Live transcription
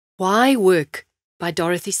Why Work by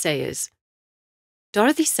Dorothy Sayers.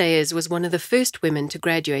 Dorothy Sayers was one of the first women to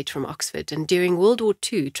graduate from Oxford, and during World War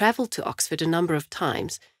II travelled to Oxford a number of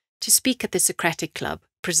times to speak at the Socratic Club,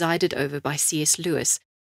 presided over by C.S. Lewis,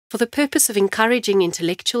 for the purpose of encouraging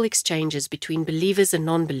intellectual exchanges between believers and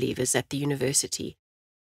non-believers at the university.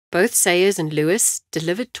 Both Sayers and Lewis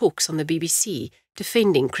delivered talks on the BBC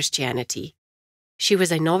defending Christianity. She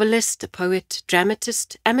was a novelist, a poet,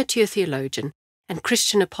 dramatist, amateur theologian, and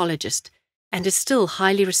Christian apologist, and is still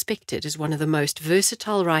highly respected as one of the most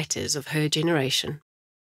versatile writers of her generation.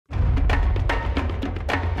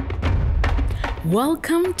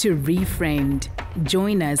 Welcome to Reframed.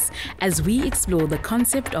 Join us as we explore the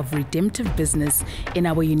concept of redemptive business in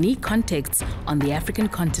our unique context on the African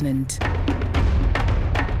continent.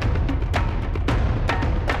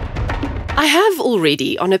 I have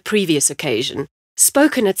already, on a previous occasion,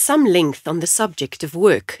 spoken at some length on the subject of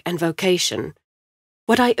work and vocation.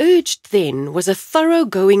 What I urged then was a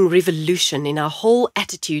thoroughgoing revolution in our whole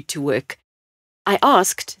attitude to work. I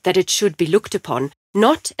asked that it should be looked upon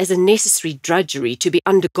not as a necessary drudgery to be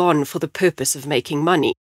undergone for the purpose of making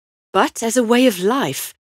money, but as a way of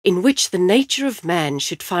life in which the nature of man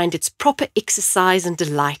should find its proper exercise and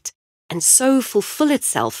delight, and so fulfill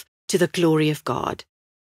itself to the glory of God.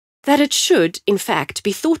 That it should, in fact,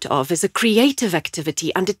 be thought of as a creative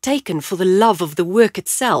activity undertaken for the love of the work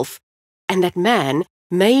itself, and that man,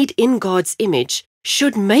 made in God's image,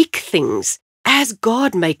 should make things as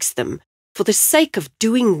God makes them, for the sake of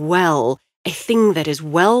doing well, a thing that is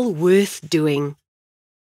well worth doing.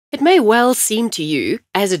 It may well seem to you,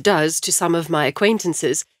 as it does to some of my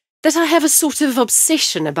acquaintances, that I have a sort of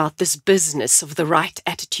obsession about this business of the right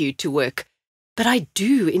attitude to work, but I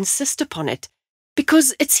do insist upon it,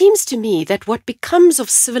 because it seems to me that what becomes of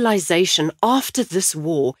civilization after this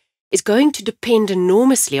war is going to depend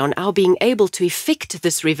enormously on our being able to effect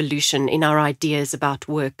this revolution in our ideas about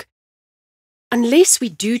work. Unless we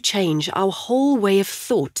do change our whole way of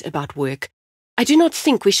thought about work, I do not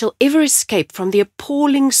think we shall ever escape from the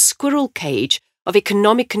appalling squirrel cage of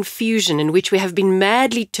economic confusion in which we have been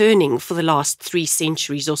madly turning for the last 3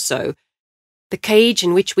 centuries or so. The cage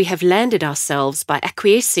in which we have landed ourselves by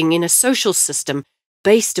acquiescing in a social system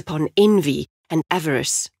based upon envy and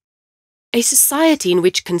avarice. A society in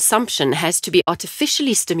which consumption has to be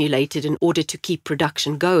artificially stimulated in order to keep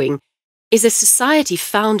production going is a society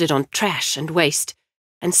founded on trash and waste,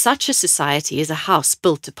 and such a society is a house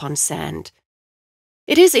built upon sand.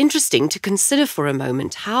 It is interesting to consider for a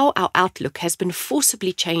moment how our outlook has been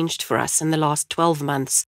forcibly changed for us in the last 12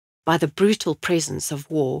 months by the brutal presence of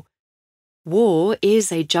war. War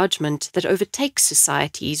is a judgment that overtakes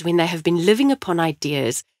societies when they have been living upon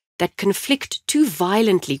ideas that conflict too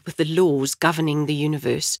violently with the laws governing the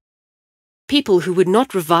universe. People who would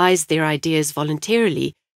not revise their ideas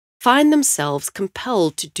voluntarily find themselves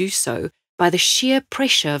compelled to do so by the sheer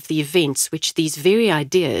pressure of the events which these very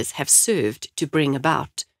ideas have served to bring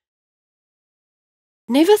about.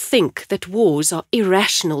 Never think that wars are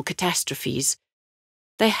irrational catastrophes.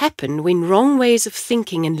 They happen when wrong ways of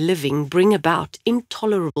thinking and living bring about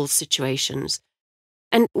intolerable situations,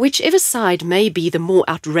 and whichever side may be the more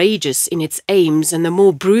outrageous in its aims and the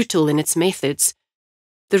more brutal in its methods,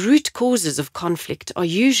 the root causes of conflict are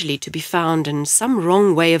usually to be found in some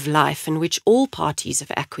wrong way of life in which all parties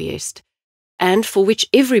have acquiesced, and for which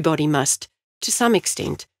everybody must, to some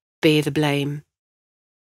extent, bear the blame.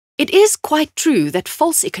 It is quite true that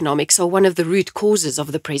false economics are one of the root causes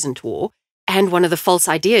of the present war, and one of the false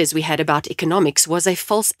ideas we had about economics was a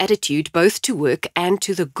false attitude both to work and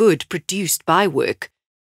to the good produced by work.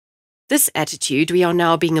 This attitude we are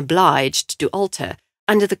now being obliged to alter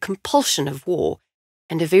under the compulsion of war,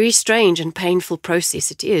 and a very strange and painful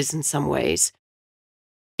process it is in some ways.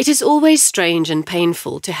 It is always strange and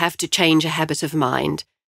painful to have to change a habit of mind,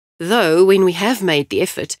 though when we have made the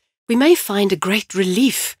effort, we may find a great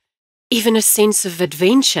relief, even a sense of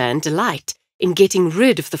adventure and delight in getting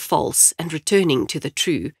rid of the false and returning to the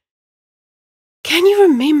true. Can you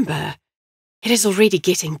remember? It is already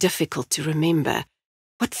getting difficult to remember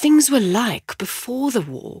what things were like before the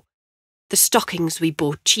war. The stockings we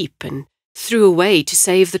bought cheap and threw away to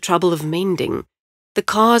save the trouble of mending. The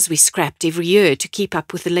cars we scrapped every year to keep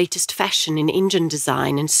up with the latest fashion in engine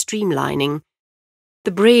design and streamlining.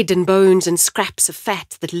 The bread and bones and scraps of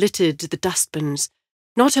fat that littered the dustbins,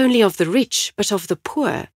 not only of the rich but of the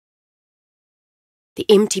poor. The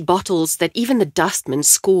empty bottles that even the dustmen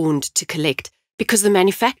scorned to collect because the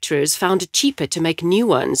manufacturers found it cheaper to make new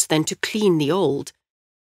ones than to clean the old.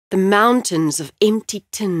 The mountains of empty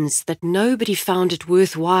tins that nobody found it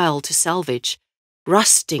worthwhile to salvage,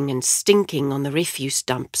 rusting and stinking on the refuse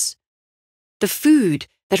dumps. The food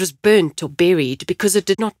that was burnt or buried because it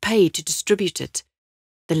did not pay to distribute it,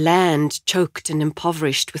 the land choked and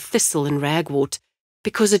impoverished with thistle and ragwort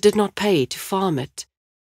because it did not pay to farm it,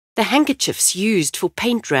 the handkerchiefs used for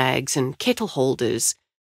paint rags and kettle holders,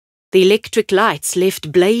 the electric lights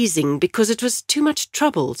left blazing because it was too much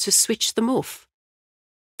trouble to switch them off,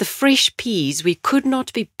 the fresh peas we could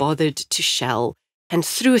not be bothered to shell and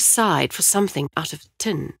threw aside for something out of the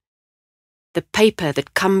tin, the paper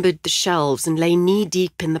that cumbered the shelves and lay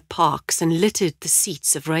knee-deep in the parks and littered the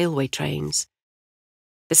seats of railway trains,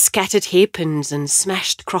 the scattered hairpins and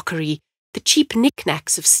smashed crockery, the cheap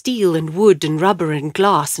knickknacks of steel and wood and rubber and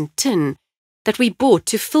glass and tin that we bought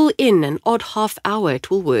to fill in an odd half-hour at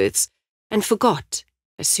Woolworths and forgot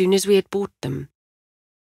as soon as we had bought them.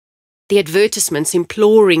 The advertisements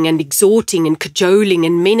imploring and exhorting and cajoling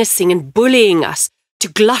and menacing and bullying us to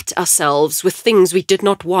glut ourselves with things we did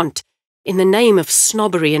not want in the name of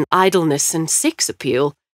snobbery and idleness and sex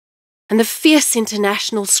appeal, and the fierce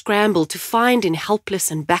international scramble to find in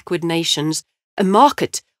helpless and backward nations a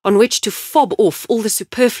market on which to fob off all the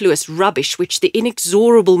superfluous rubbish which the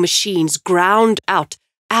inexorable machines ground out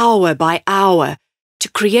hour by hour to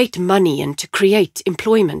create money and to create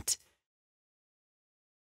employment.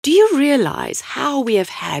 Do you realize how we have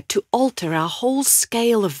had to alter our whole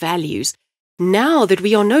scale of values now that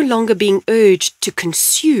we are no longer being urged to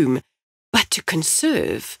consume, but to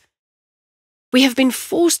conserve? We have been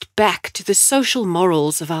forced back to the social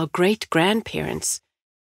morals of our great-grandparents.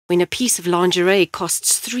 When a piece of lingerie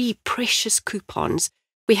costs 3 precious coupons,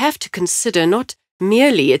 we have to consider not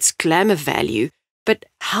merely its glamour value, but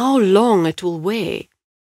how long it will wear.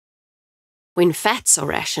 When fats are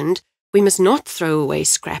rationed, we must not throw away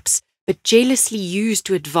scraps, but jealously use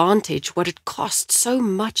to advantage what it costs so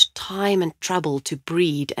much time and trouble to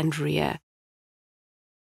breed and rear.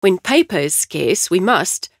 When paper is scarce, we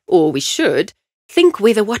must, or we should, think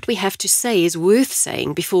whether what we have to say is worth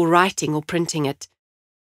saying before writing or printing it.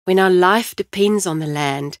 When our life depends on the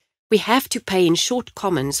land, we have to pay in short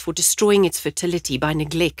commons for destroying its fertility by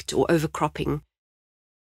neglect or overcropping.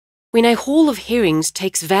 When a haul of herrings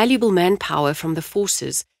takes valuable manpower from the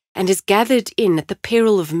forces and is gathered in at the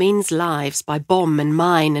peril of men's lives by bomb and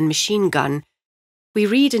mine and machine gun, we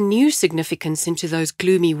read a new significance into those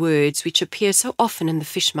gloomy words which appear so often in the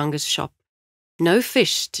fishmonger's shop. No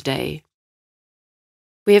fish today.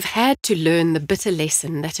 We have had to learn the bitter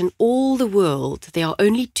lesson that in all the world there are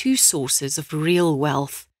only 2 sources of real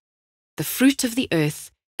wealth, the fruit of the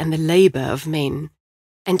earth and the labour of men,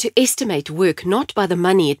 and to estimate work not by the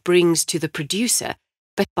money it brings to the producer,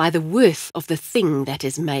 but by the worth of the thing that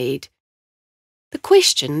is made. The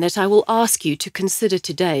question that I will ask you to consider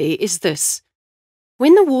today is this: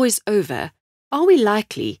 when the war is over, are we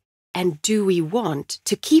likely, and do we want,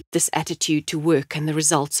 to keep this attitude to work and the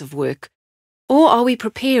results of work? Or are we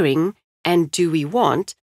preparing, and do we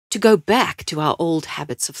want, to go back to our old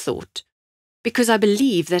habits of thought? Because I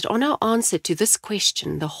believe that on our answer to this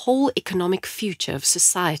question, the whole economic future of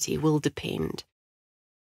society will depend.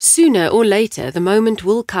 Sooner or later, the moment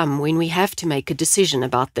will come when we have to make a decision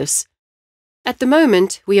about this. At the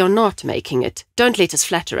moment, we are not making it. Don't let us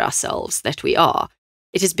flatter ourselves that we are.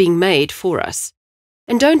 It is being made for us.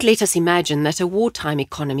 And don't let us imagine that a wartime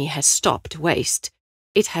economy has stopped waste.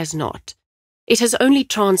 It has not. It has only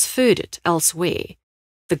transferred it elsewhere.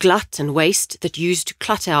 The glut and waste that used to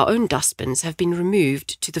clutter our own dustbins have been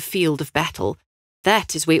removed to the field of battle.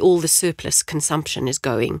 That is where all the surplus consumption is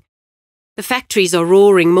going. The factories are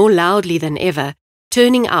roaring more loudly than ever,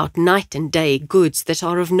 turning out night and day goods that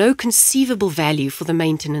are of no conceivable value for the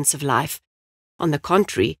maintenance of life. On the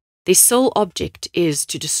contrary, their sole object is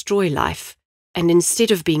to destroy life, and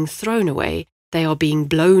instead of being thrown away, they are being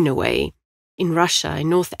blown away. In Russia, in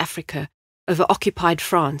North Africa, over occupied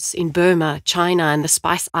France, in Burma, China and the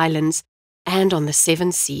Spice Islands, and on the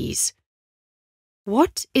 7 seas.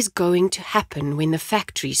 What is going to happen when the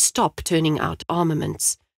factories stop turning out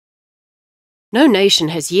armaments? No nation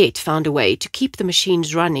has yet found a way to keep the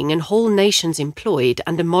machines running and whole nations employed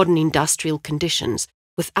under modern industrial conditions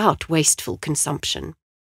without wasteful consumption.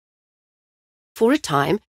 For a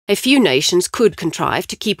time, a few nations could contrive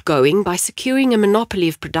to keep going by securing a monopoly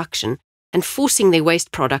of production and forcing their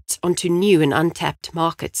waste products onto new and untapped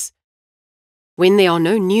markets. When there are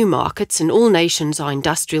no new markets and all nations are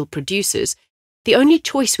industrial producers, the only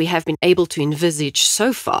choice we have been able to envisage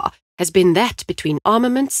so far has been that between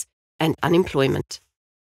armaments and unemployment.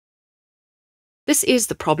 This is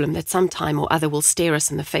the problem that some time or other will stare us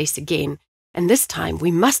in the face again, and this time we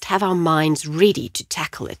must have our minds ready to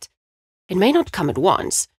tackle it. It may not come at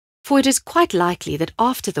once, for it is quite likely that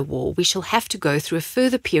after the war we shall have to go through a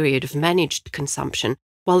further period of managed consumption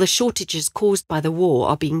while the shortages caused by the war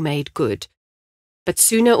are being made good. But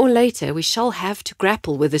sooner or later we shall have to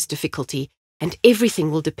grapple with this difficulty, and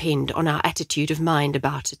everything will depend on our attitude of mind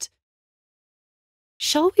about it.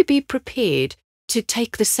 Shall we be prepared to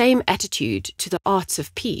take the same attitude to the arts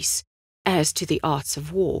of peace as to the arts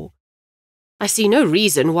of war? I see no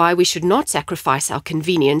reason why we should not sacrifice our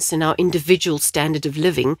convenience and our individual standard of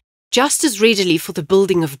living just as readily for the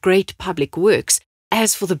building of great public works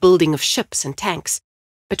as for the building of ships and tanks.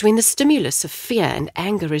 But when the stimulus of fear and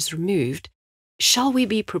anger is removed, shall we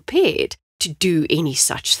be prepared to do any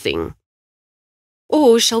such thing?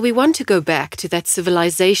 Or shall we want to go back to that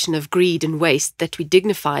civilization of greed and waste that we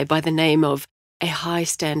dignify by the name of a high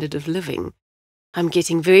standard of living? I'm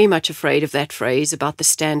getting very much afraid of that phrase about the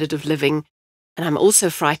standard of living, and I'm also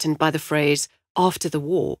frightened by the phrase after the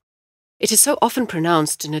war. It is so often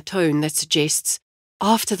pronounced in a tone that suggests,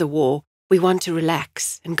 after the war, we want to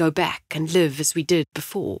relax and go back and live as we did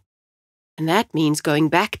before. And that means going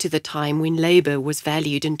back to the time when labour was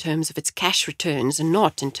valued in terms of its cash returns and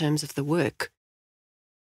not in terms of the work.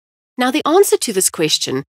 Now, the answer to this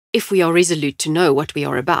question, if we are resolute to know what we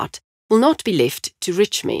are about, will not be left to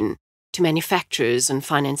rich men, to manufacturers and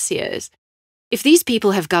financiers. If these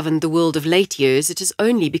people have governed the world of late years, it is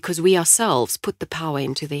only because we ourselves put the power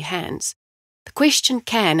into their hands. The question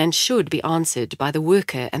can and should be answered by the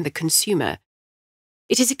worker and the consumer.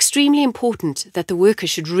 It is extremely important that the worker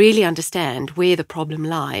should really understand where the problem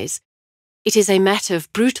lies. It is a matter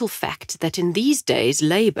of brutal fact that in these days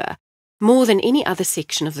labour, more than any other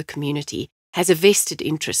section of the community, has a vested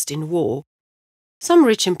interest in war. Some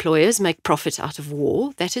rich employers make profit out of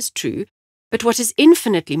war, that is true, but what is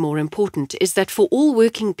infinitely more important is that for all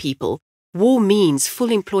working people, war means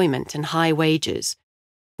full employment and high wages.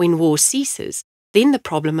 When war ceases, then the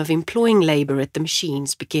problem of employing labour at the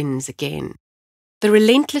machines begins again. The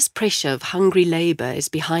relentless pressure of hungry labour is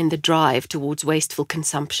behind the drive towards wasteful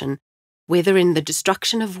consumption, whether in the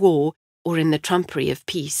destruction of war or in the trumpery of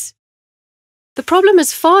peace. The problem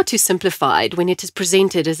is far too simplified when it is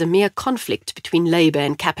presented as a mere conflict between labour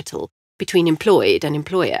and capital, between employed and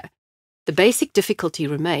employer. The basic difficulty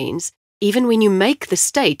remains, even when you make the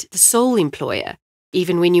state the sole employer,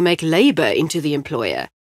 even when you make labour into the employer.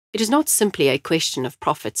 It is not simply a question of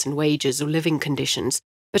profits and wages or living conditions,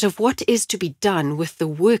 but of what is to be done with the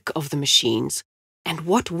work of the machines, and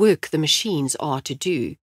what work the machines are to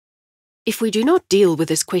do. If we do not deal with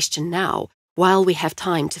this question now, while we have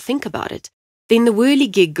time to think about it, then the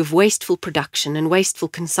whirligig of wasteful production and wasteful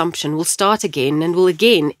consumption will start again and will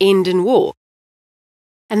again end in war.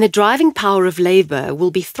 And the driving power of labour will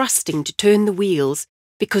be thrusting to turn the wheels,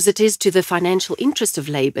 because it is to the financial interest of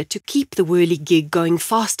labour to keep the whirligig going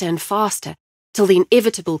faster and faster till the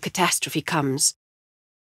inevitable catastrophe comes.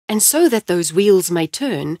 And so that those wheels may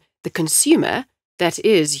turn, the consumer, that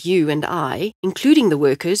is you and I, including the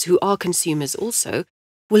workers who are consumers also,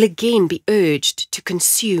 will again be urged to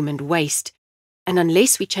consume and waste, and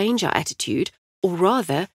unless we change our attitude, or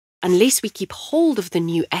rather, unless we keep hold of the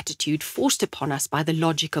new attitude forced upon us by the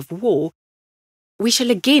logic of war, we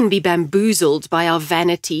shall again be bamboozled by our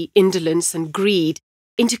vanity, indolence, and greed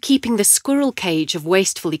into keeping the squirrel cage of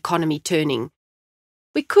wasteful economy turning.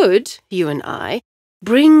 We could, you and I,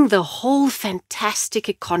 bring the whole fantastic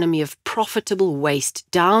economy of profitable waste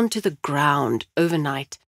down to the ground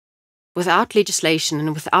overnight, without legislation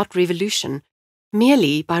and without revolution,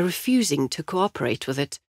 merely by refusing to cooperate with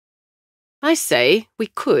it. I say we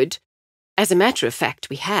could. As a matter of fact,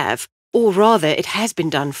 we have, or rather it has been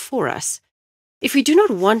done for us. If we do not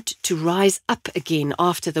want to rise up again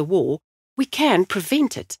after the war, we can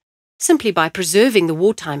prevent it, simply by preserving the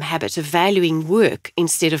wartime habit of valuing work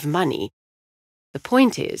instead of money. The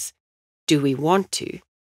point is, do we want to?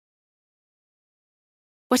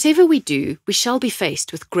 Whatever we do, we shall be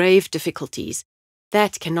faced with grave difficulties.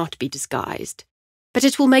 That cannot be disguised. But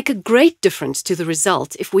it will make a great difference to the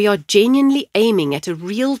result if we are genuinely aiming at a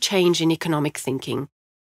real change in economic thinking.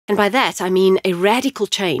 And by that I mean a radical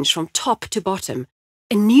change from top to bottom,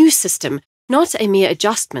 a new system, not a mere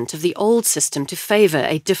adjustment of the old system to favour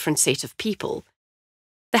a different set of people.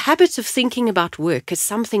 The habit of thinking about work as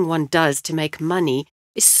something one does to make money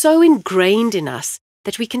is so ingrained in us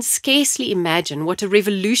that we can scarcely imagine what a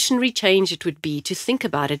revolutionary change it would be to think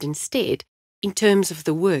about it instead, in terms of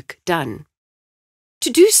the work done. To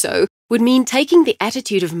do so would mean taking the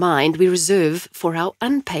attitude of mind we reserve for our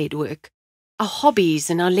unpaid work, our hobbies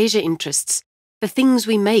and our leisure interests, the things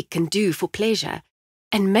we make and do for pleasure,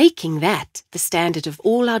 and making that the standard of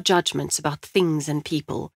all our judgments about things and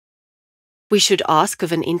people. We should ask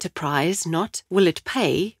of an enterprise not, will it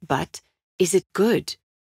pay, but, is it good?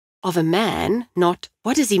 Of a man, not,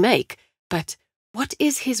 what does he make, but, What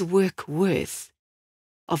is his work worth?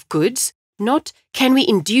 Of goods, not can we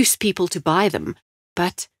induce people to buy them,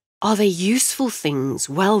 but are they useful things,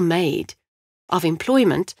 well made? Of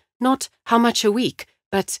employment, not how much a week,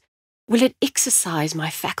 but will it exercise my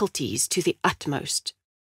faculties to the utmost?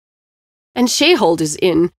 And shareholders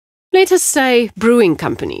in, let us say, brewing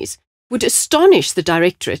companies, would astonish the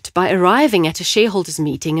directorate by arriving at a shareholders'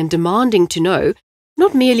 meeting and demanding to know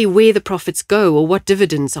not merely where the profits go or what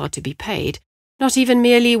dividends are to be paid, not even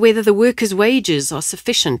merely whether the workers' wages are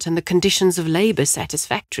sufficient and the conditions of labour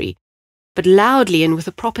satisfactory, but loudly and with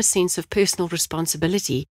a proper sense of personal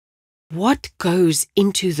responsibility, what goes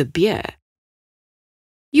into the beer?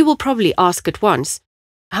 You will probably ask at once,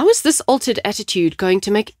 how is this altered attitude going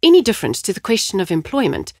to make any difference to the question of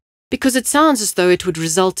employment? Because it sounds as though it would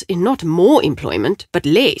result in not more employment, but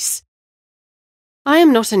less. I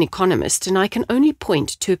am not an economist, and I can only point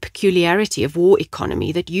to a peculiarity of war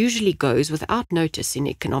economy that usually goes without notice in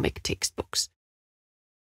economic textbooks.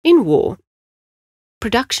 In war,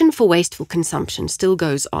 production for wasteful consumption still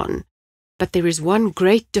goes on, but there is one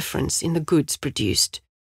great difference in the goods produced.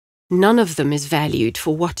 None of them is valued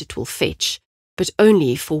for what it will fetch, but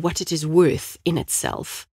only for what it is worth in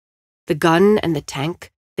itself. The gun and the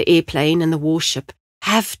tank, the airplane and the warship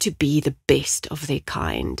have to be the best of their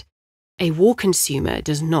kind. A war consumer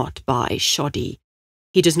does not buy shoddy.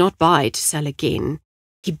 He does not buy to sell again.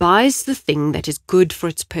 He buys the thing that is good for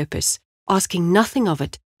its purpose, asking nothing of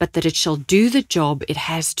it but that it shall do the job it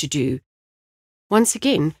has to do. Once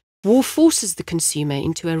again, war forces the consumer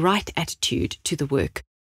into a right attitude to the work,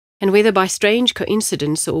 and whether by strange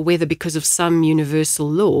coincidence or whether because of some universal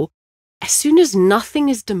law, as soon as nothing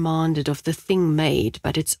is demanded of the thing made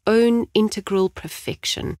but its own integral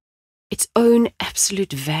perfection, its own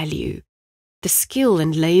absolute value, the skill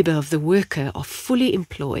and labour of the worker are fully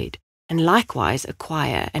employed and likewise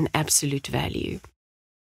acquire an absolute value.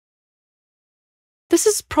 This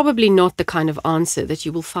is probably not the kind of answer that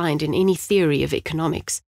you will find in any theory of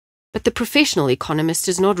economics, but the professional economist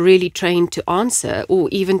is not really trained to answer or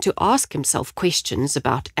even to ask himself questions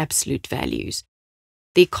about absolute values.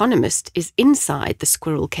 The economist is inside the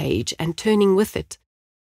squirrel cage and turning with it.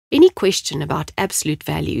 Any question about absolute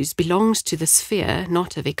values belongs to the sphere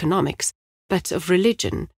not of economics, but of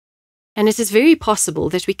religion. And it is very possible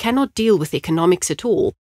that we cannot deal with economics at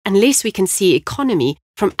all unless we can see economy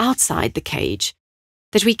from outside the cage,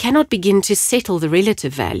 that we cannot begin to settle the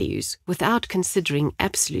relative values without considering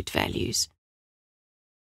absolute values.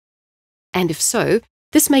 And if so,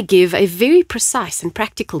 this may give a very precise and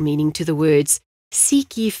practical meaning to the words,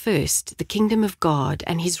 "Seek ye first the kingdom of God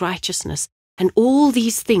and his righteousness, and all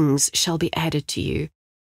these things shall be added to you."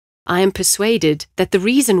 I am persuaded that the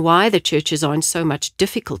reason why the churches are in so much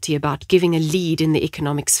difficulty about giving a lead in the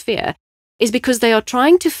economic sphere is because they are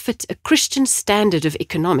trying to fit a Christian standard of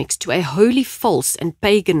economics to a wholly false and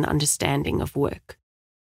pagan understanding of work.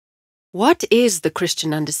 What is the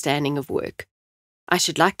Christian understanding of work? I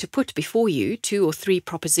should like to put before you 2 or 3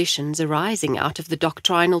 propositions arising out of the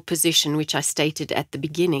doctrinal position which I stated at the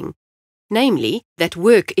beginning, namely, that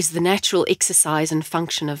work is the natural exercise and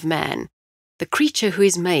function of man, the creature who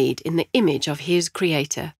is made in the image of his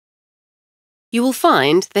Creator. You will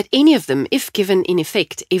find that any of them, if given in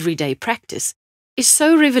effect everyday practice, is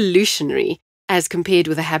so revolutionary, as compared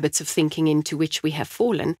with the habits of thinking into which we have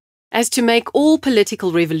fallen, as to make all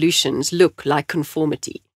political revolutions look like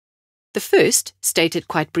conformity. The first, stated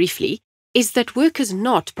quite briefly, is that work is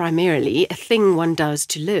not primarily a thing one does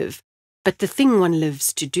to live, but the thing one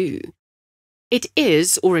lives to do. It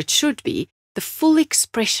is, or it should be, the full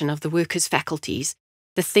expression of the worker's faculties,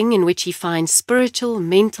 the thing in which he finds spiritual,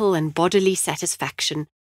 mental, and bodily satisfaction,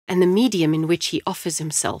 and the medium in which he offers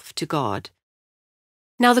himself to God.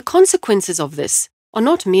 Now, the consequences of this are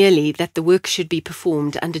not merely that the work should be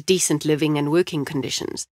performed under decent living and working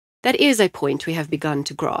conditions. That is a point we have begun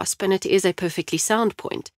to grasp, and it is a perfectly sound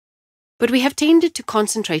point. But we have tended to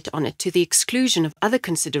concentrate on it to the exclusion of other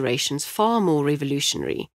considerations far more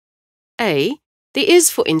revolutionary. There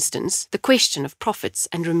is, for instance, the question of profits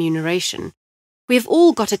and remuneration. We have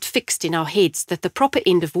all got it fixed in our heads that the proper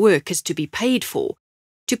end of work is to be paid for,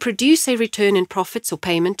 to produce a return in profits or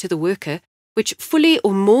payment to the worker which fully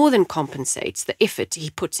or more than compensates the effort he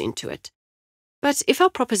puts into it. But if our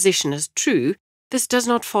proposition is true, this does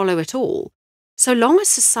not follow at all. So long as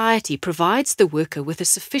society provides the worker with a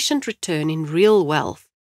sufficient return in real wealth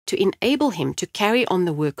to enable him to carry on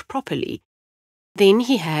the work properly, then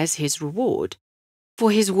he has his reward.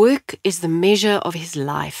 For his work is the measure of his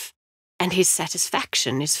life, and his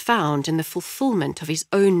satisfaction is found in the fulfillment of his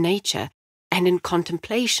own nature and in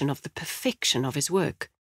contemplation of the perfection of his work.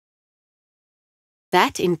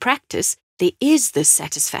 That, in practice, there is this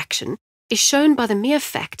satisfaction is shown by the mere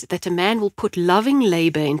fact that a man will put loving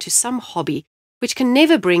labour into some hobby which can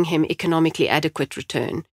never bring him economically adequate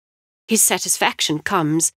return. His satisfaction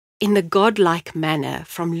comes in the godlike manner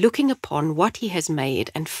from looking upon what he has made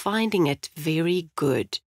and finding it very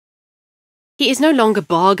good. He is no longer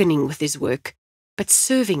bargaining with his work, but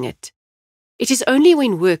serving it. It is only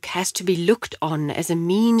when work has to be looked on as a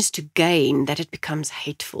means to gain that it becomes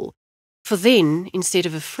hateful, for then, instead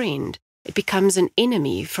of a friend, it becomes an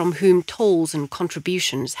enemy from whom tolls and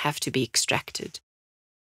contributions have to be extracted.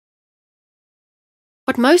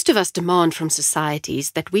 What most of us demand from society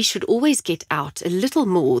is that we should always get out a little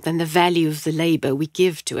more than the value of the labour we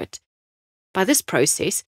give to it. By this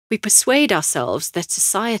process, we persuade ourselves that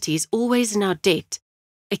society is always in our debt,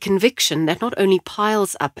 a conviction that not only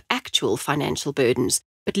piles up actual financial burdens,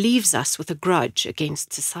 but leaves us with a grudge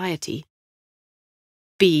against society.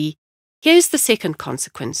 B. Here's the second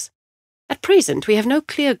consequence. At present, we have no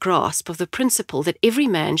clear grasp of the principle that every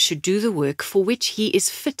man should do the work for which he is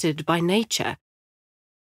fitted by nature.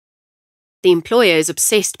 The employer is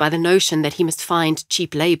obsessed by the notion that he must find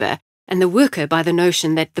cheap labour, and the worker by the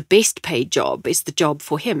notion that the best paid job is the job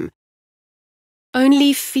for him.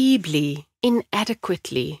 Only feebly,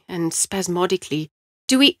 inadequately, and spasmodically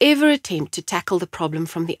do we ever attempt to tackle the problem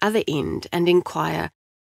from the other end and inquire,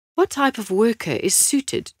 what type of worker is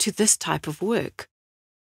suited to this type of work?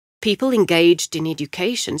 People engaged in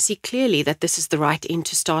education see clearly that this is the right end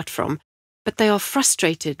to start from, but they are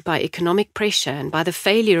frustrated by economic pressure and by the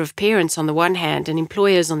failure of parents on the one hand and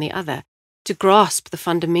employers on the other to grasp the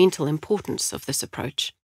fundamental importance of this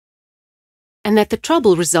approach. And that the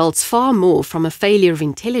trouble results far more from a failure of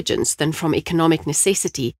intelligence than from economic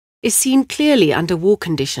necessity is seen clearly under war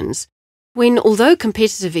conditions, when, although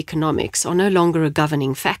competitive economics are no longer a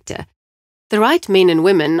governing factor, the right men and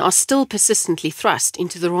women are still persistently thrust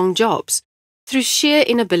into the wrong jobs, through sheer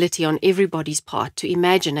inability on everybody's part to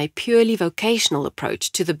imagine a purely vocational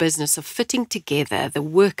approach to the business of fitting together the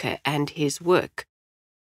worker and his work.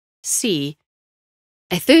 C.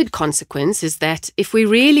 A third consequence is that, if we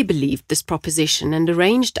really believed this proposition and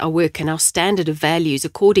arranged our work and our standard of values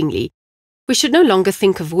accordingly, we should no longer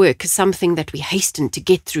think of work as something that we hasten to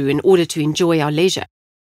get through in order to enjoy our leisure.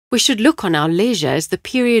 We should look on our leisure as the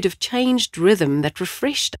period of changed rhythm that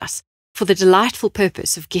refreshed us for the delightful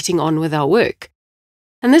purpose of getting on with our work.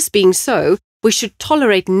 And this being so, we should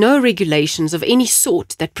tolerate no regulations of any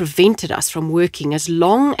sort that prevented us from working as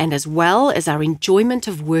long and as well as our enjoyment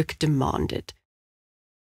of work demanded.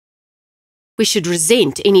 We should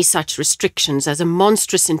resent any such restrictions as a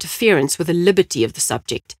monstrous interference with the liberty of the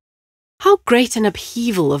subject. How great an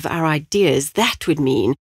upheaval of our ideas that would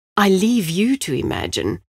mean, I leave you to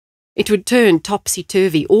imagine. It would turn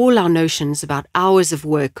topsy-turvy all our notions about hours of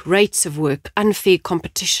work, rates of work, unfair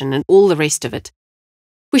competition, and all the rest of it.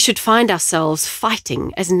 We should find ourselves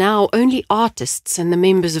fighting, as now only artists and the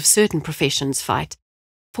members of certain professions fight,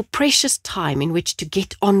 for precious time in which to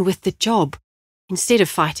get on with the job, instead of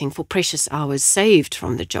fighting for precious hours saved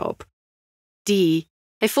from the job. D.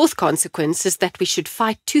 A fourth consequence is that we should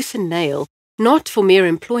fight tooth and nail, not for mere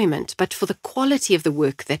employment, but for the quality of the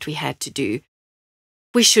work that we had to do.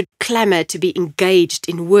 We should clamour to be engaged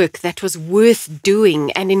in work that was worth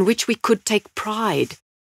doing and in which we could take pride.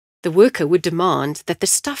 The worker would demand that the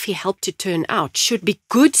stuff he helped to turn out should be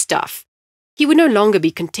good stuff. He would no longer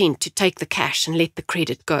be content to take the cash and let the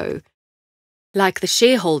credit go. Like the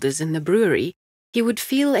shareholders in the brewery, he would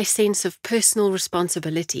feel a sense of personal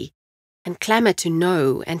responsibility and clamour to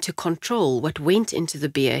know and to control what went into the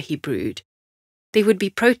beer he brewed. There would be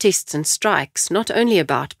protests and strikes not only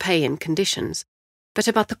about pay and conditions, but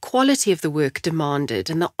about the quality of the work demanded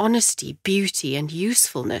and the honesty, beauty, and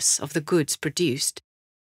usefulness of the goods produced.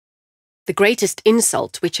 The greatest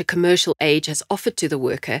insult which a commercial age has offered to the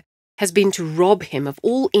worker has been to rob him of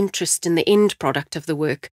all interest in the end product of the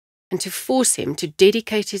work and to force him to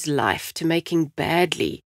dedicate his life to making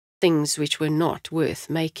badly things which were not worth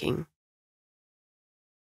making.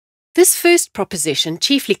 This first proposition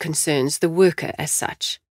chiefly concerns the worker as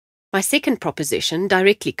such. My second proposition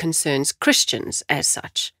directly concerns Christians as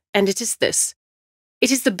such, and it is this.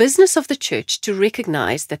 It is the business of the Church to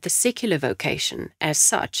recognize that the secular vocation, as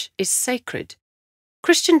such, is sacred.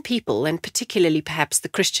 Christian people, and particularly perhaps the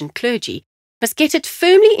Christian clergy, must get it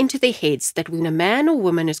firmly into their heads that when a man or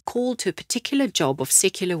woman is called to a particular job of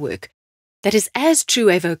secular work, that is as true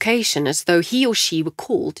a vocation as though he or she were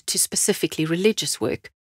called to specifically religious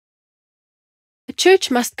work. The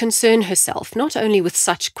Church must concern herself not only with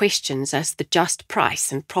such questions as the just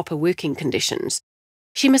price and proper working conditions.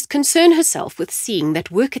 She must concern herself with seeing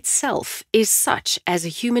that work itself is such as a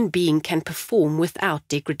human being can perform without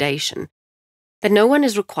degradation, that no one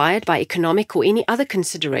is required by economic or any other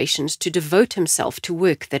considerations to devote himself to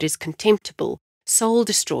work that is contemptible,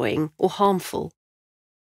 soul-destroying, or harmful.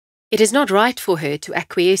 It is not right for her to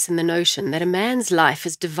acquiesce in the notion that a man's life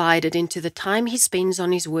is divided into the time he spends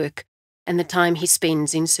on his work and the time he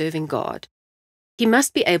spends in serving God. He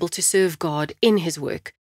must be able to serve God in his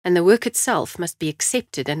work, and the work itself must be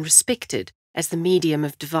accepted and respected as the medium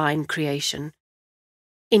of divine creation.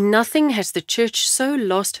 In nothing has the Church so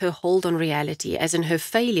lost her hold on reality as in her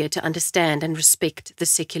failure to understand and respect the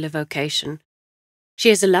secular vocation. She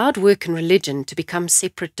has allowed work and religion to become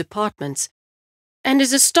separate departments, and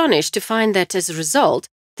is astonished to find that, as a result,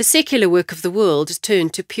 the secular work of the world is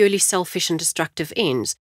turned to purely selfish and destructive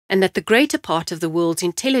ends, and that the greater part of the world's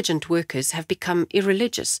intelligent workers have become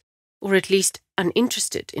irreligious, or at least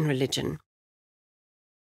uninterested in religion.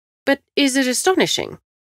 But is it astonishing?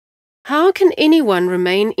 How can anyone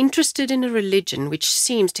remain interested in a religion which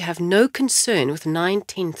seems to have no concern with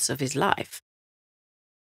 9/10 of his life?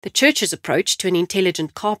 The Church's approach to an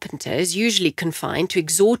intelligent carpenter is usually confined to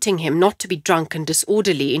exhorting him not to be drunk and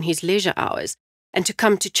disorderly in his leisure hours, and to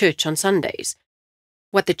come to church on Sundays.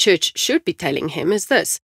 What the Church should be telling him is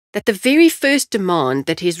this, that the very first demand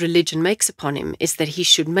that his religion makes upon him is that he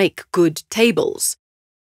should make good tables.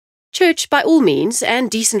 Church, by all means, and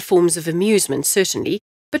decent forms of amusement, certainly,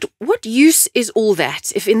 but what use is all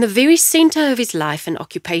that if in the very centre of his life and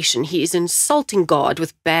occupation he is insulting God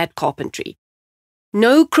with bad carpentry?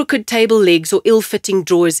 No crooked table legs or ill-fitting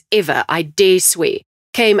drawers ever, I dare swear,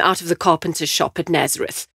 came out of the carpenter's shop at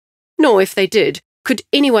Nazareth. Nor, if they did, could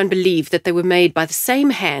anyone believe that they were made by the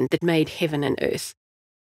same hand that made heaven and earth.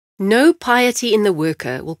 No piety in the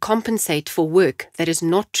worker will compensate for work that is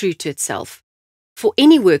not true to itself, for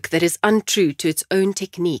any work that is untrue to its own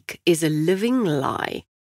technique is a living lie.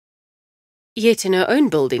 Yet in her own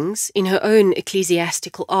buildings, in her own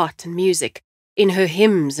ecclesiastical art and music, in her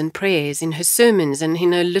hymns and prayers, in her sermons and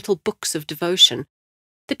in her little books of devotion,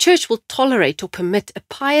 the Church will tolerate or permit a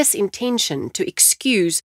pious intention to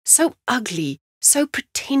excuse so ugly, so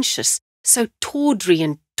pretentious, so tawdry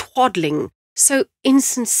and twaddling, so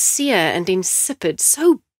insincere and insipid,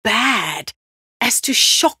 so bad, as to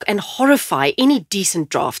shock and horrify any decent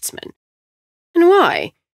draftsman. And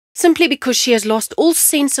why? Simply because she has lost all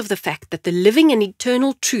sense of the fact that the living and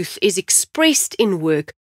eternal truth is expressed in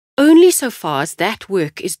work only so far as that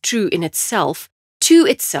work is true in itself, to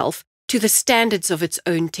the standards of its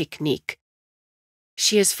own technique.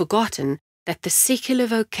 She has forgotten that the secular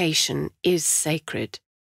vocation is sacred.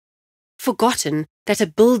 Forgotten that a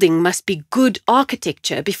building must be good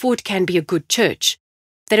architecture before it can be a good church,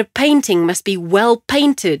 that a painting must be well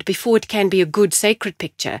painted before it can be a good sacred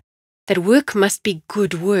picture, that work must be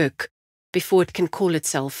good work before it can call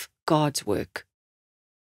itself God's work.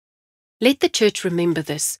 Let the Church remember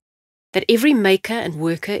this, that every maker and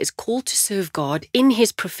worker is called to serve God in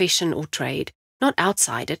his profession or trade, not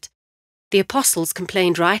outside it. The apostles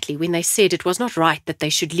complained rightly when they said it was not right that they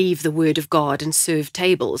should leave the word of God and serve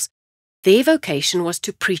tables. Their vocation was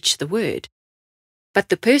to preach the word. But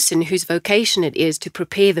the person whose vocation it is to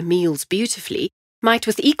prepare the meals beautifully might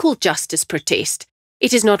with equal justice protest,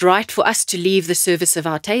 "It is not right for us to leave the service of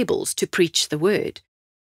our tables to preach the word."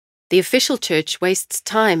 The official church wastes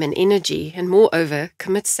time and energy and, moreover,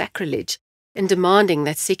 commits sacrilege in demanding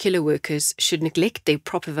that secular workers should neglect their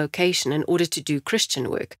proper vocation in order to do Christian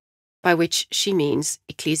work, by which she means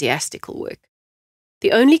ecclesiastical work.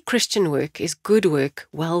 The only Christian work is good work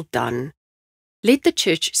well done. Let the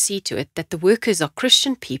Church see to it that the workers are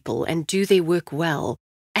Christian people and do their work well,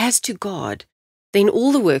 as to God. Then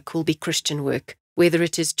all the work will be Christian work, whether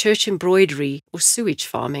it is church embroidery or sewage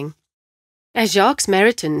farming. As Jacques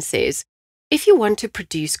Maritain says, if you want to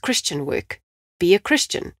produce Christian work, be a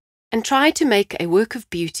Christian, and try to make a work of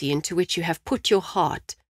beauty into which you have put your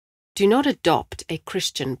heart. Do not adopt a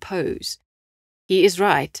Christian pose. He is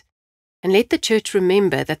right, and let the Church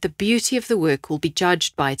remember that the beauty of the work will be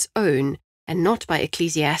judged by its own and not by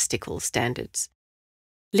ecclesiastical standards.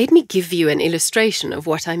 Let me give you an illustration of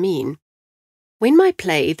what I mean. When my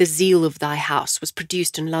play, The Zeal of Thy House, was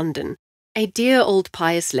produced in London, a dear old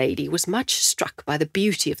pious lady was much struck by the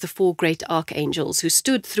beauty of the 4 great archangels who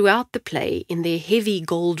stood throughout the play in their heavy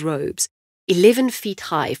gold robes, 11 feet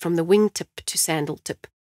high from the wingtip to sandal-tip.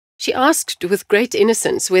 She asked with great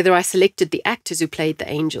innocence whether I selected the actors who played the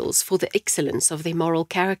angels for the excellence of their moral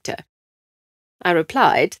character. I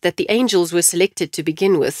replied that the angels were selected to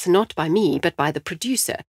begin with not by me but by the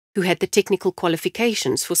producer, who had the technical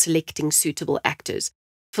qualifications for selecting suitable actors,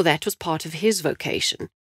 for that was part of his vocation,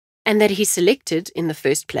 and that he selected, in the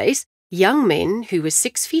first place, young men who were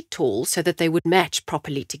 6 feet tall so that they would match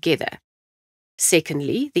properly together.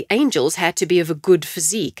 Secondly, the angels had to be of a good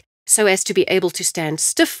physique, so as to be able to stand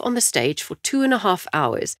stiff on the stage for 2.5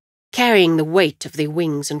 hours, carrying the weight of their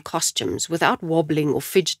wings and costumes without wobbling or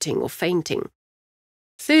fidgeting or fainting.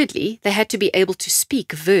 Thirdly, they had to be able to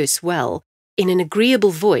speak verse well, in an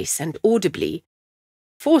agreeable voice and audibly.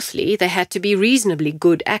 Fourthly, they had to be reasonably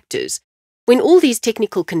good actors. When all these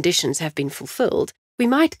technical conditions have been fulfilled, we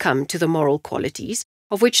might come to the moral qualities,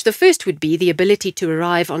 of which the first would be the ability to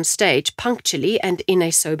arrive on stage punctually and in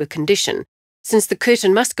a sober condition, since the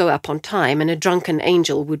curtain must go up on time and a drunken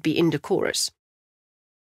angel would be indecorous.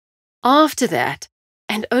 After that,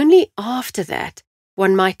 and only after that,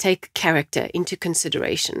 one might take character into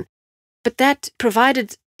consideration, but that,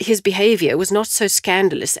 provided his behaviour was not so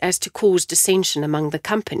scandalous as to cause dissension among the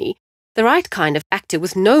company, the right kind of actor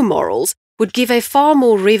with no morals would give a far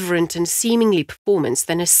more reverent and seemingly performance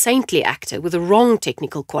than a saintly actor with the wrong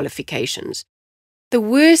technical qualifications. The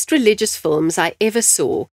worst religious films I ever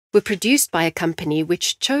saw were produced by a company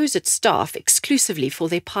which chose its staff exclusively for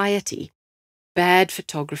their piety. Bad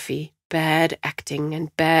photography, bad acting,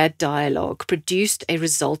 and bad dialogue produced a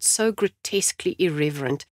result so grotesquely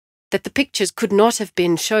irreverent that the pictures could not have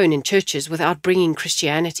been shown in churches without bringing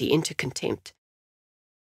Christianity into contempt.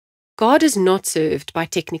 God is not served by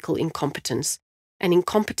technical incompetence, and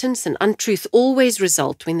incompetence and untruth always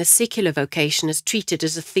result when the secular vocation is treated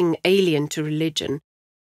as a thing alien to religion.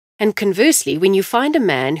 And conversely, when you find a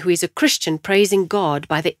man who is a Christian praising God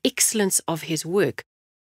by the excellence of his work,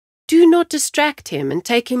 do not distract him and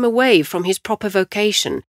take him away from his proper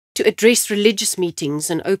vocation to address religious meetings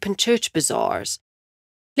and open church bazaars.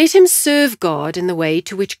 Let him serve God in the way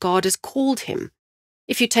to which God has called him.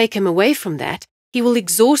 If you take him away from that, he will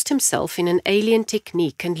exhaust himself in an alien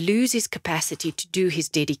technique and lose his capacity to do his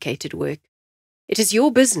dedicated work. It is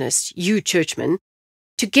your business, you churchmen,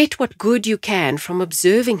 to get what good you can from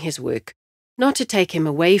observing his work, not to take him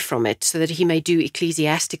away from it so that he may do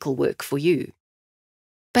ecclesiastical work for you.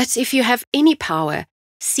 But if you have any power,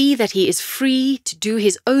 see that he is free to do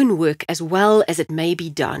his own work as well as it may be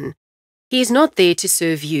done. He is not there to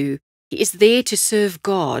serve you, he is there to serve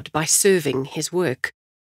God by serving his work.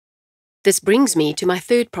 This brings me to my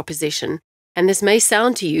third proposition, and this may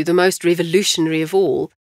sound to you the most revolutionary of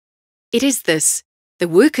all. It is this: the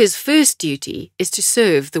worker's first duty is to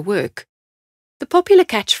serve the work. The popular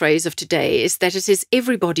catchphrase of today is that it is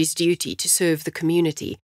everybody's duty to serve the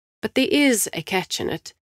community, but there is a catch in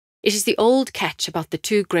it. It is the old catch about the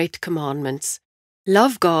 2 great commandments.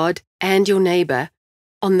 Love God and your neighbour.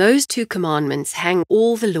 On those 2 commandments hang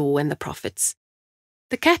all the law and the prophets.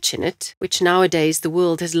 The catch in it, which nowadays the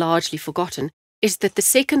world has largely forgotten, is that the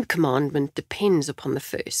second commandment depends upon the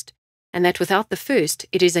first, and that without the first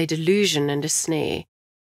it is a delusion and a snare.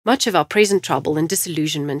 Much of our present trouble and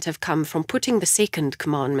disillusionment have come from putting the second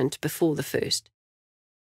commandment before the first.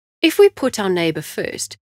 If we put our neighbour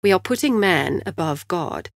first, we are putting man above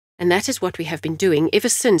God, and that is what we have been doing ever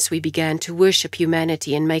since we began to worship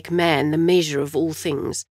humanity and make man the measure of all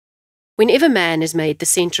things. Whenever man is made the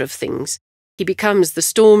centre of things, he becomes the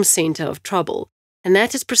storm centre of trouble, and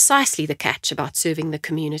that is precisely the catch about serving the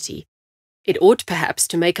community. It ought perhaps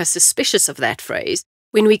to make us suspicious of that phrase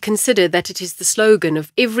when we consider that it is the slogan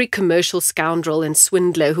of every commercial scoundrel and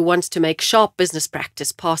swindler who wants to make sharp business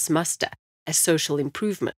practice pass muster as social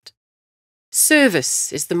improvement.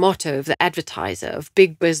 Service is the motto of the advertiser of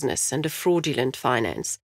big business and of fraudulent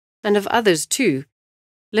finance, and of others too.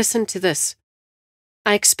 Listen to this.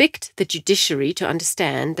 I expect the judiciary to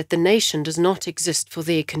understand that the nation does not exist for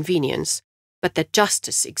their convenience, but that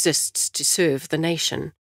justice exists to serve the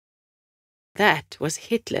nation. That was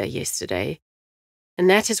Hitler yesterday, and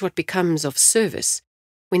that is what becomes of service,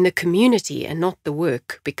 when the community and not the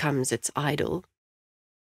work becomes its idol.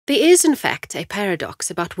 There is, in fact, a paradox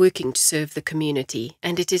about working to serve the community,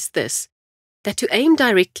 and it is this, that to aim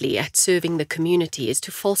directly at serving the community is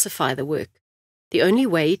to falsify the work. The only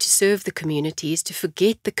way to serve the community is to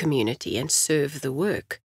forget the community and serve the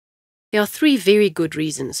work. There are 3 very good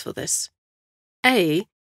reasons for this. A.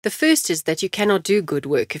 The first is that you cannot do good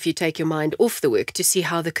work if you take your mind off the work to see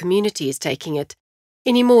how the community is taking it,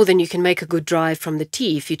 any more than you can make a good drive from the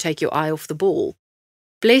tee if you take your eye off the ball.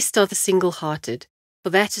 Blessed are the single-hearted, for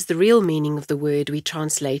that is the real meaning of the word we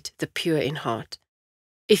translate the pure in heart.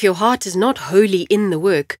 If your heart is not wholly in the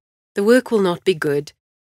work will not be good,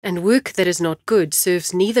 and work that is not good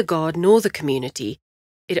serves neither God nor the community.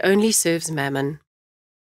 It only serves mammon.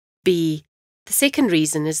 B. The second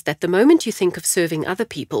reason is that the moment you think of serving other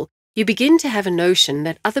people, you begin to have a notion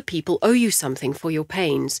that other people owe you something for your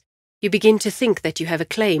pains. You begin to think that you have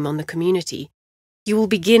a claim on the community. You will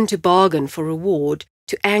begin to bargain for reward,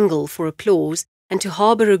 to angle for applause, and to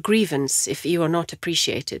harbour a grievance if you are not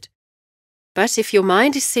appreciated. But if your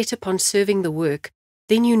mind is set upon serving the work,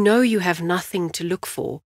 then you know you have nothing to look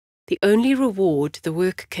for. The only reward the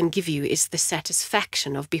work can give you is the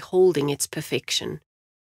satisfaction of beholding its perfection.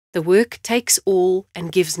 The work takes all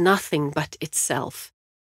and gives nothing but itself,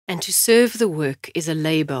 and to serve the work is a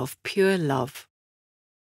labour of pure love.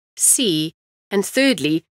 C. And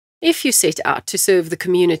thirdly, if you set out to serve the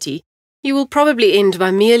community, you will probably end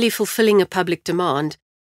by merely fulfilling a public demand,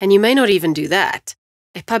 and you may not even do that.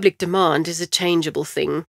 A public demand is a changeable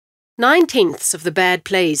thing. 9/10 of the bad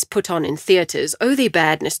plays put on in theatres owe their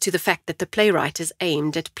badness to the fact that the playwright is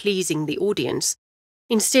aimed at pleasing the audience,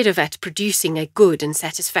 instead of at producing a good and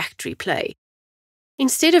satisfactory play.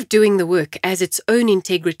 Instead of doing the work as its own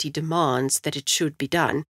integrity demands that it should be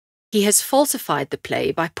done, he has falsified the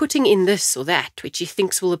play by putting in this or that which he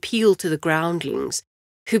thinks will appeal to the groundlings,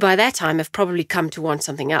 who by that time have probably come to want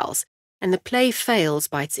something else, and the play fails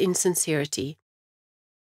by its insincerity.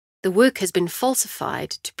 The work has been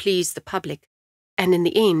falsified to please the public, and in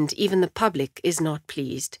the end even the public is not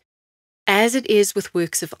pleased. As it is with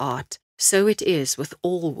works of art, so it is with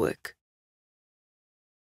all work.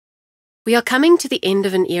 We are coming to the end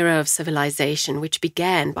of an era of civilization which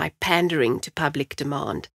began by pandering to public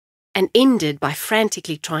demand, and ended by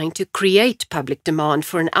frantically trying to create public demand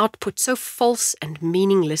for an output so false and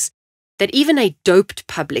meaningless that even a doped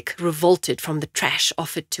public revolted from the trash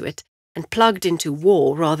offered to it and plugged into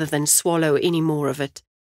war rather than swallow any more of it.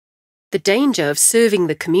 The danger of serving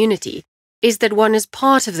the community is that one is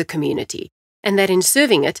part of the community, and that in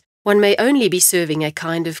serving it, one may only be serving a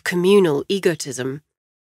kind of communal egotism.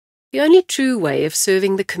 The only true way of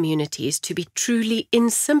serving the community is to be truly in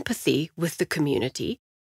sympathy with the community,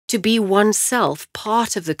 to be oneself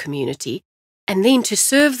part of the community, and then to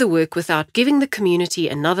serve the work without giving the community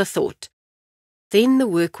another thought. Then the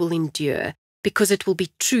work will endure, because it will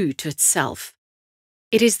be true to itself.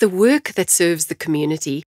 It is the work that serves the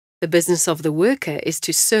community. The business of the worker is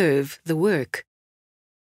to serve the work.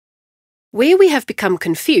 Where we have become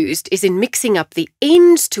confused is in mixing up the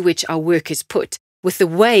ends to which our work is put with the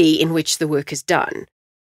way in which the work is done.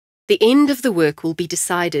 The end of the work will be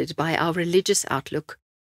decided by our religious outlook.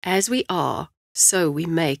 As we are, so we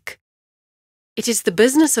make. It is the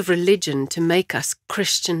business of religion to make us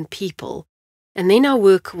Christian people, and then our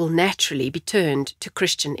work will naturally be turned to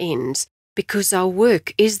Christian ends, because our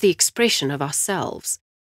work is the expression of ourselves.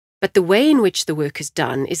 But the way in which the work is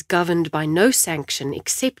done is governed by no sanction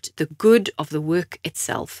except the good of the work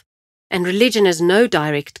itself, and religion has no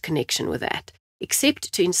direct connection with that,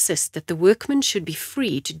 except to insist that the workman should be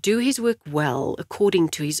free to do his work well according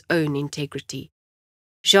to his own integrity.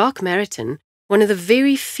 Jacques Maritain, one of the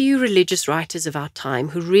very few religious writers of our time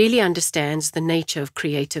who really understands the nature of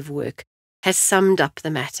creative work, has summed up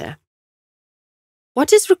the matter.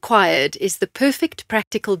 What is required is the perfect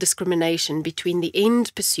practical discrimination between the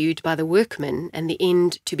end pursued by the workman and the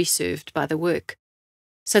end to be served by the work,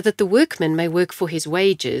 so that the workman may work for his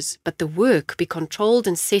wages, but the work be controlled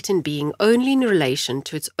and set in being only in relation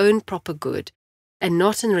to its own proper good, and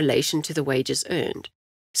not in relation to the wages earned,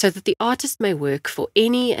 so that the artist may work for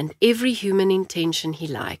any and every human intention he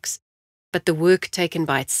likes, but the work taken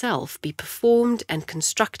by itself be performed and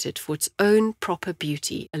constructed for its own proper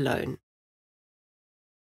beauty alone.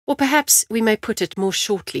 Or perhaps we may put it more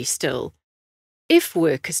shortly still. If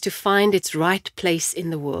work is to find its right place in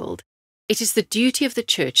the world, it is the duty of the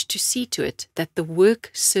Church to see to it that the work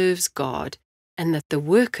serves God and that the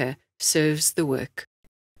worker serves the work.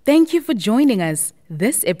 Thank you for joining us.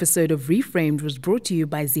 This episode of Reframed was brought to you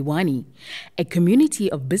by Ziwani, a community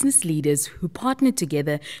of business leaders who partner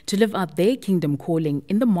together to live out their kingdom calling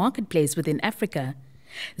in the marketplace within Africa.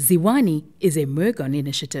 Ziwani is a Mergon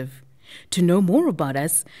initiative. To know more about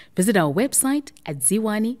us, visit our website at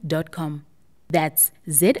ziwani.com. That's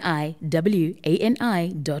ziwani.com.